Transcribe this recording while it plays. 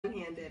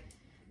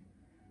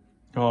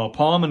Oh,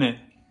 palming it.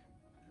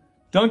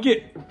 Dunk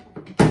it.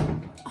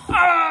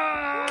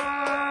 Ah!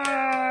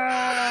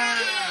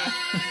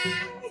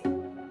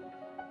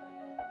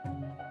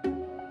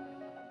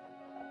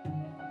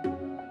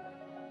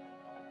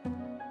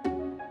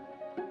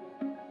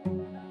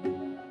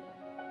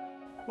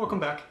 Welcome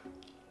back.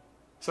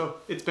 So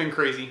it's been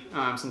crazy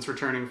since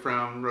returning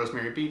from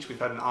Rosemary Beach. We've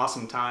had an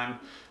awesome time,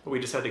 but we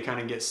just had to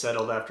kind of get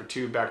settled after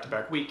 2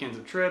 back-to-back weekends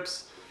of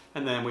trips,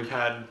 and then we've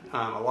had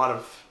a lot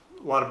of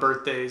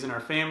birthdays in our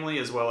family,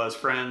 as well as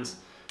friends,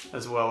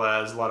 as well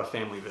as a lot of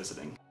family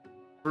visiting.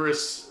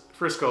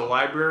 Frisco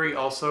Library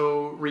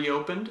also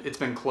reopened. It's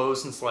been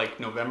closed since like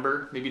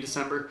November, maybe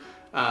December,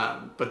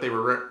 but they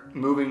were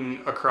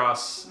moving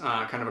across,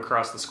 kind of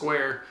across the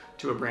square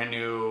to a brand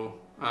new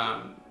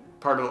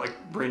part of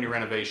like brand new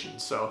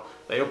renovations. So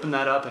they opened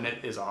that up and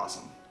it is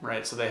awesome,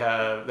 right? So they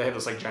have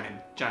this like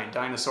giant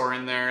dinosaur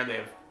in there. They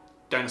have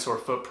dinosaur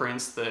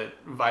footprints that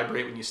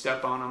vibrate when you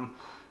step on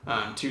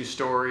them. 2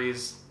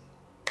 stories,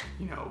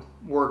 you know,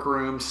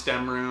 workrooms,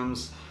 STEM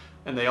rooms,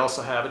 and they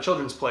also have a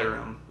children's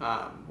playroom,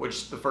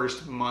 which the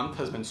first month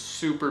has been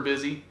super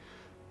busy.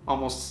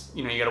 Almost,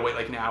 you know, you gotta wait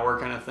like an hour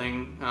kind of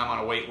thing on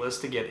a wait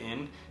list to get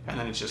in, and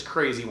then it's just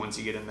crazy once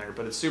you get in there.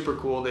 But it's super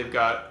cool. They've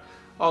got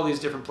all these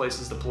different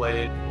places to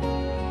play.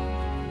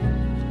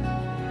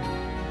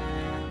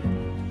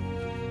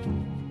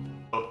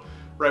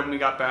 Right when we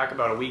got back,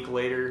 about a week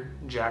later,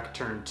 Jack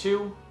turned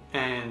 2.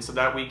 And so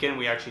that weekend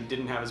we actually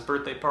didn't have his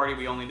birthday party.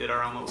 We only did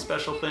our own little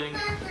special thing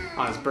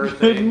on his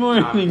birthday. Good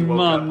morning, woke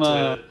Mama.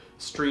 Up to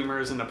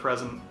streamers and a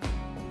present.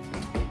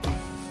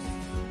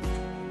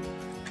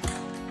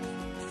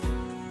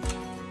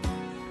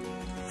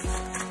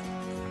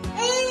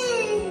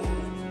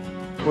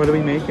 What are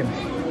we making?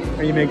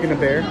 Are you making a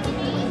bear?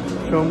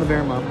 Show him the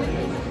bear, Mom.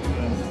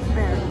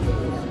 Bear.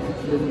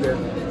 Little bear.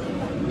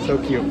 So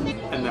cute.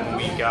 And then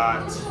we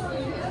got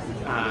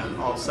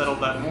all settled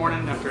that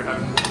morning after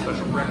having a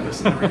special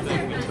breakfast and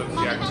everything. We took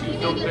Jack to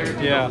Built Bear to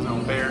build his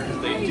own bear,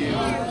 because they do.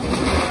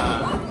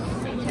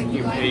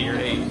 You pay your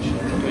age.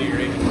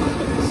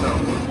 So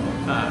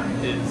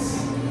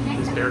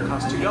his bear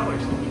costs $2,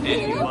 and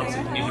he loves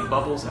it. He named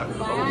Bubbles after the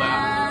bubble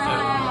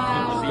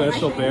bath.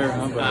 Special bear,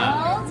 huh?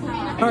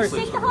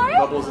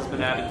 Bubbles has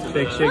been added to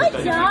the Shake, shake.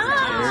 Good job.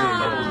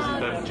 Bubbles is in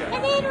bed with Jack.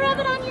 And then rub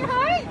it on your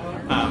heart.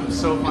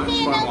 So much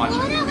fun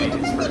watching him make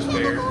his first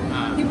bear.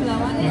 You blow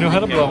on it? You know how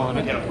to blow on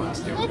it. Get a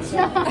blast too. Good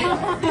job.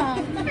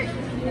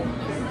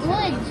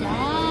 Good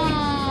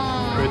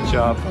job. Good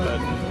job,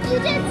 bud. You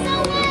did so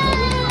well.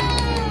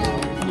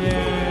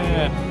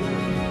 Yeah.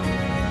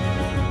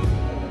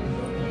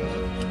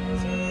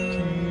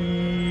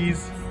 Jeez.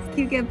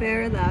 You get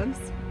bear loves.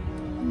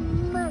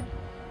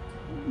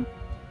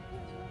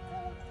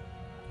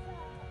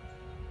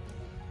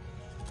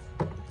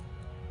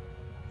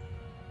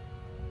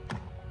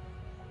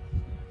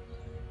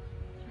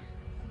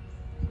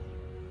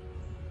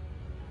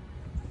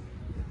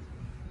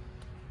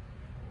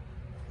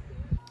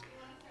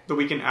 The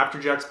weekend after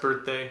Jack's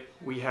birthday,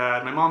 we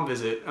had my mom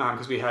visit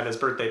because we had his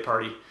birthday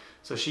party.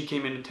 So she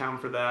came into town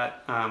for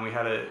that. We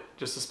had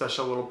just a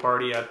special little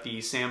party at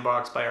the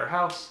sandbox by our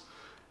house.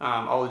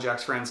 All of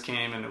Jack's friends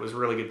came, and it was a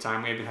really good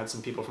time. We even had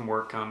some people from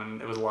work come,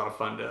 and it was a lot of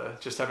fun to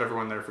just have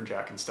everyone there for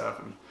Jack and stuff.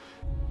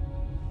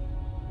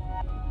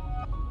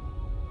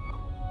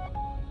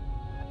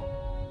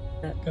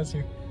 And Gus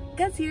here.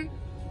 Gus here.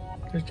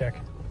 Here's Jack.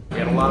 we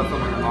had a lot of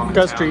fun with my mom in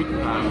Gus town. treat.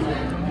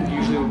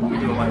 Usually when we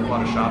do a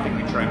lot of shopping,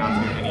 we try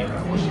not to do any of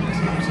that while she's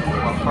there. So a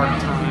lot of party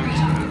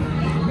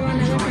time,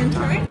 enjoying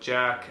time with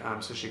Jack,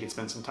 so she could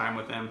spend some time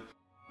with him.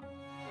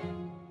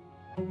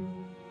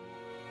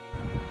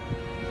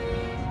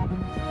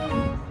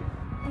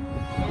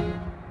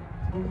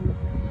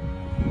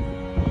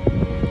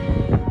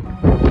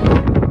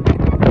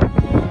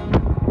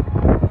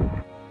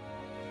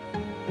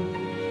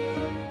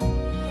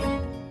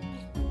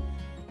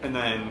 And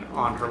then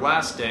on her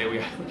last day,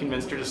 we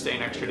convinced her to stay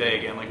an extra day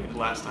again like we did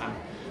last time.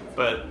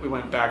 But we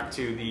went back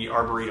to the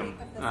Arboretum,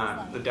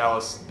 the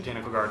Dallas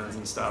Botanical Gardens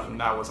and stuff, and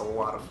that was a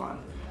lot of fun.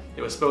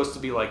 It was supposed to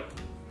be like,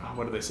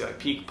 what do they say, like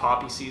peak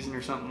poppy season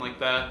or something like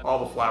that.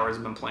 All the flowers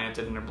have been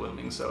planted and they're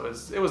blooming, so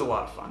it was a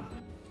lot of fun.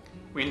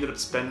 We ended up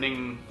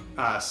spending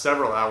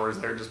several hours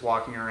there just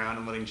walking around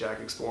and letting Jack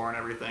explore and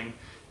everything.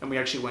 And we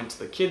actually went to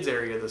the kids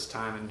area this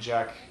time, and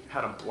Jack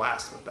had a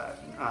blast with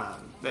that.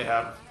 They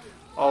have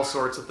all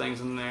sorts of things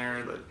in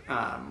there that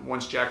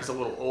once Jack is a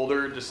little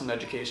older, just some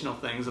educational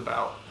things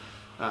about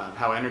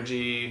how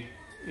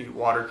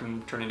water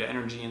can turn into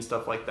energy and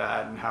stuff like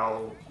that, and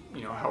how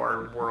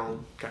our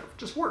world kind of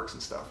just works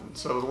and stuff. And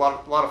so it was a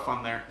lot of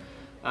fun there.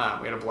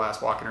 We had a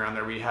blast walking around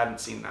there. We hadn't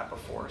seen that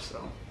before,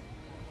 so.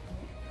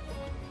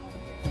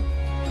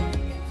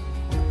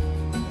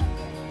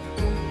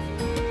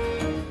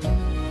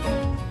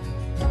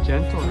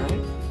 Gentle,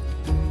 right?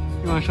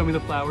 You want to show me the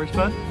flowers,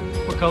 bud?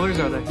 What colors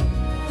are they?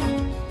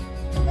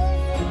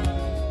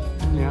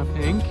 Yeah,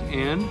 pink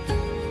and...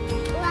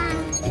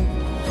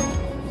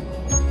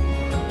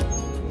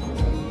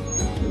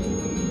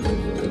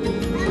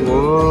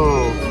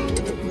 Whoa!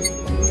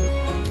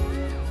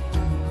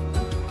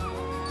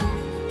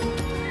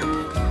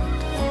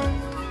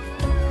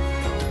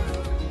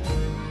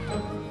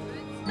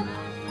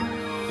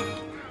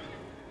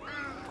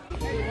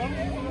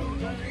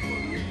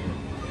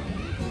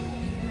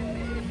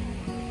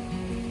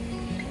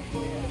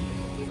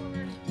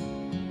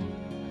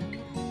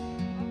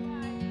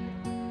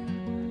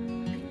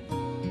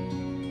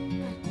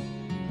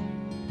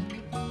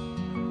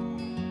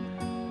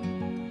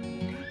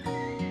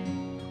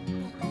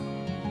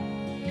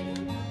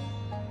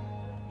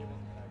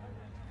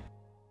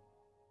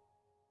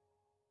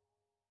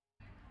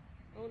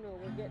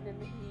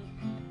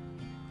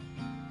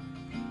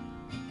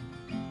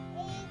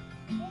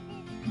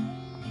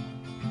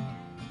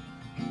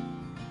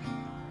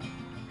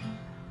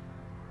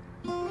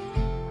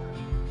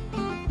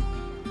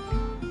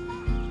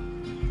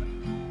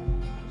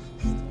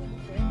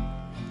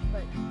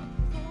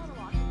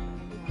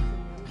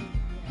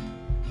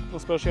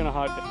 especially on a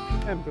hot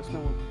day. And go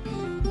snow.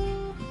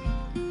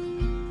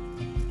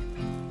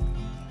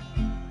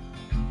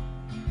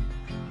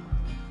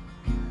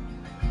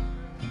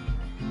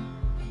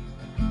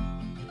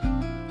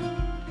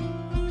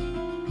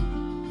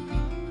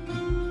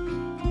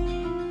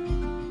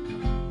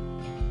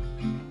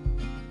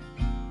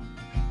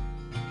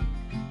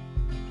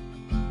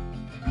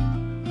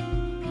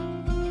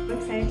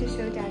 Excited to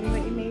show Daddy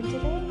what you made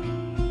today?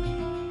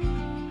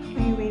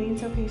 Are you waiting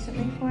so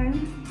patiently for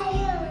him?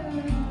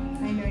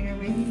 I know you're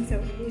waiting so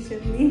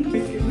patiently. My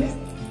goodness.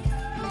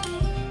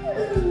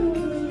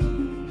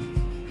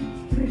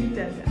 Where did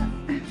Dad at?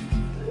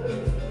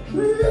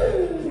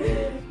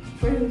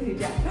 Where is he,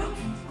 Dad?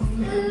 Oh,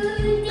 no.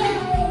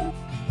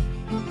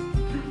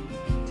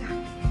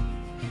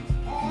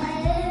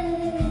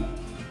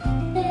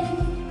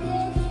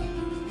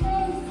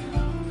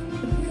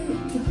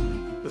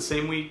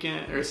 Same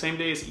weekend or same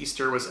day as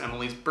Easter was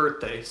Emilee's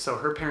birthday, so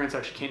her parents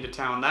actually came to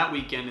town that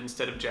weekend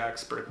instead of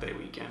Jack's birthday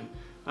weekend,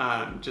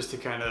 just to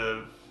kind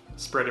of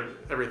spread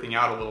everything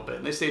out a little bit.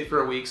 And they stayed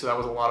for a week, so that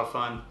was a lot of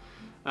fun.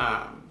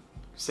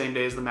 Same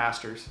day as the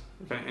Masters,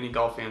 if any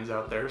golf fans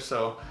out there.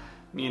 So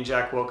me and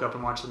Jack woke up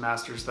and watched the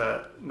Masters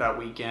that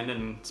weekend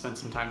and spent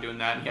some time doing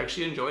that, and he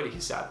actually enjoyed it. He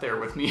sat there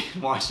with me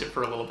and watched it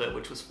for a little bit,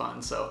 which was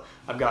fun. So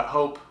I've got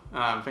hope.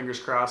 Fingers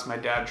crossed. My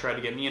dad tried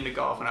to get me into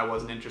golf and I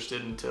wasn't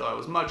interested until I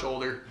was much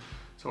older,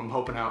 so I'm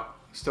holding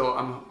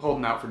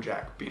out for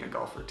Jack being a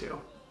golfer too.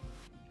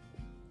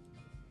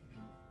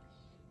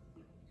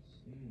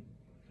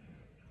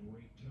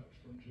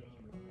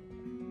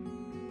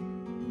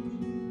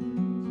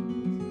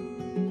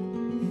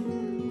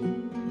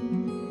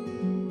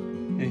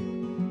 Hey,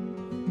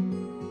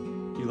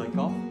 do you like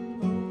golf?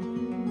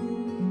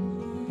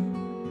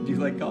 Do you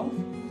like golf?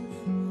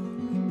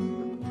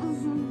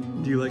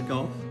 Do you like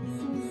golf?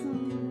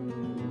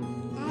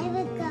 I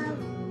would go.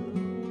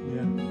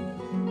 Yeah.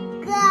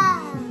 Go.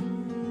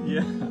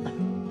 Yeah.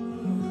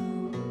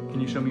 Can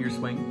you show me your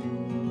swing?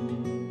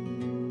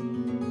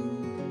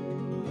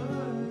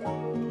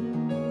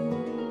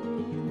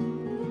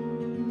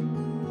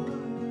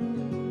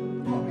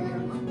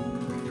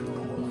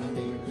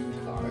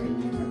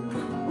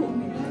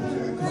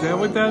 Is that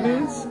what that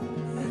is?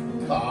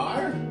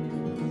 Car?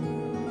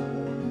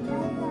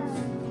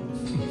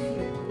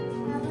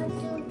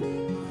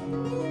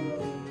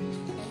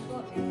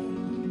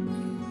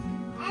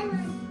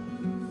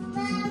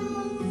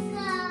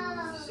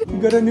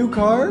 You got a new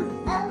car?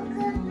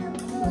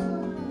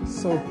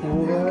 So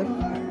cool, Dad.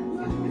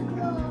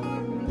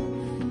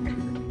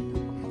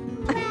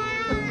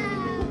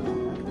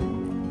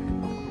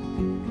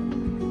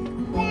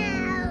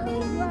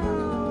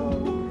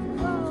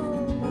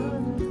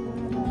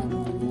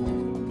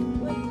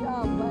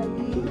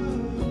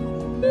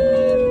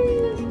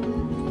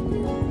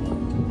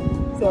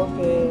 So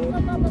big.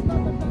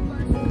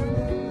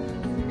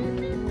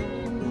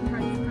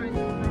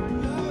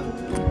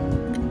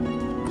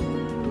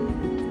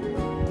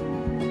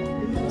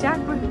 Jack,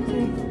 what did you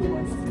say?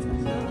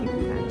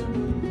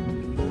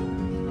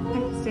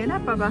 Stand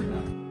up, Bubba.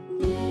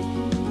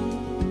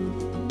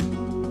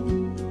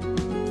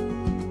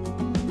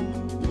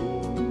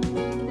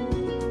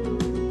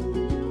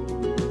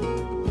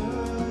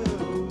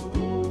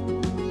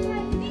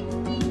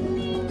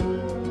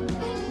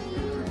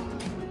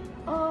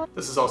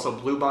 This is also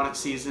bluebonnet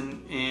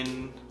season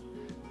in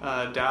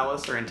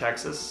Dallas or in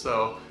Texas,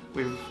 so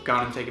we've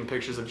gone and taken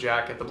pictures of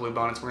Jack at the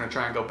bluebonnets. We're going to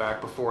try and go back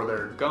before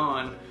they're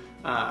gone.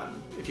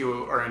 If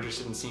you are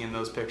interested in seeing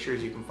those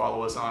pictures, you can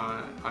follow us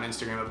on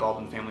Instagram at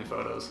Baldwin Family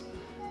Photos.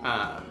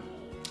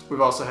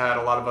 We've also had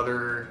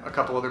a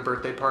couple other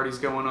birthday parties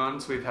going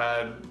on, so we've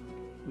had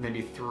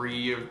maybe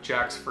 3 of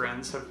Jack's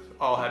friends have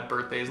all had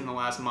birthdays in the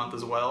last month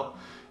as well,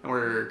 and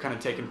we're kind of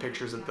taking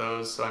pictures of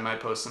those, so I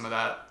might post some of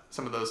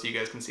those so you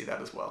guys can see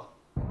that as well.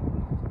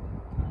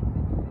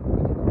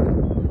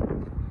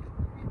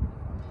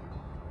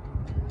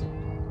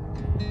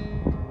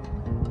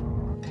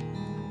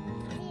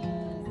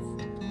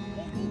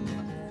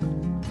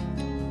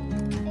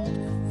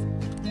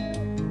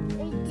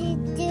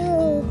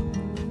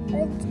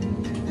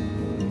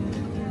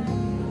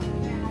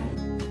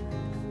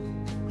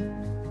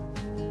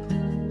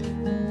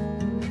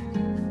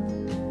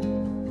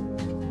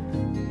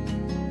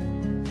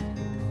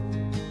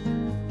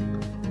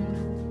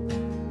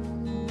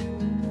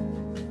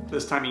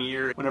 This time of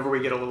year, whenever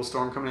we get a little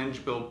storm coming in,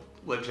 we'll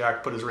let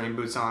Jack put his rain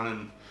boots on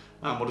and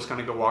we'll just kind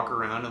of go walk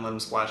around and let him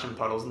splash in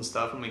puddles and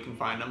stuff, and we can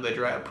find them. They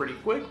dry up pretty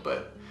quick,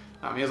 but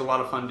he has a lot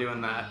of fun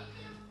doing that.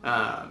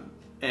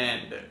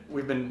 And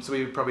we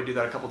probably do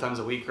that a couple times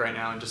a week right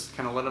now, and just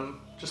kind of let him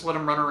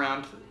run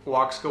around.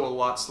 Walks go a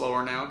lot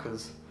slower now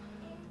because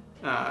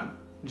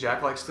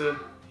Jack likes to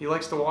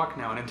walk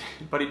now,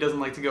 but he doesn't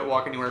like to go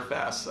walk anywhere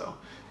fast. So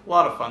a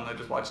lot of fun though,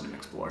 just watching him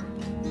explore.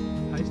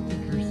 Hi,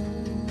 stickers.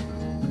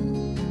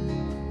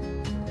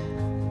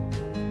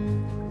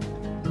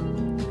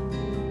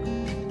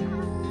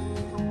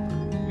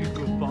 You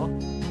goofball.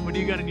 What do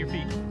you got in your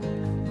feet?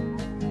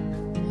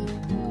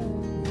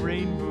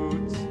 Rain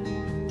boots.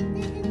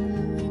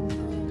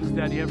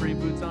 do you have rain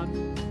boots on?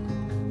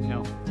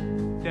 No.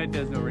 Dad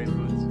does no rain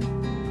boots.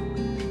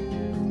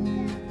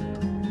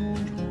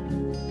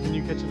 Can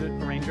you catch a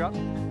raindrop?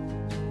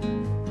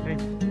 Hey.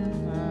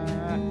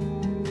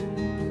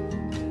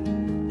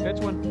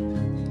 Catch one.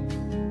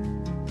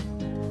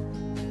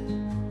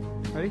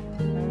 Ready?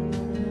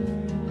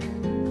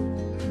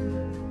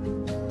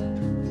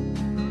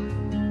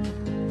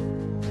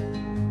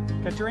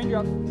 Catch your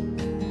raindrop.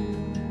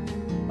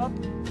 Up.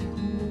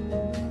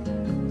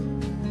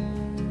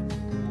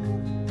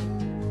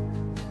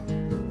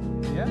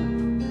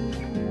 Yeah.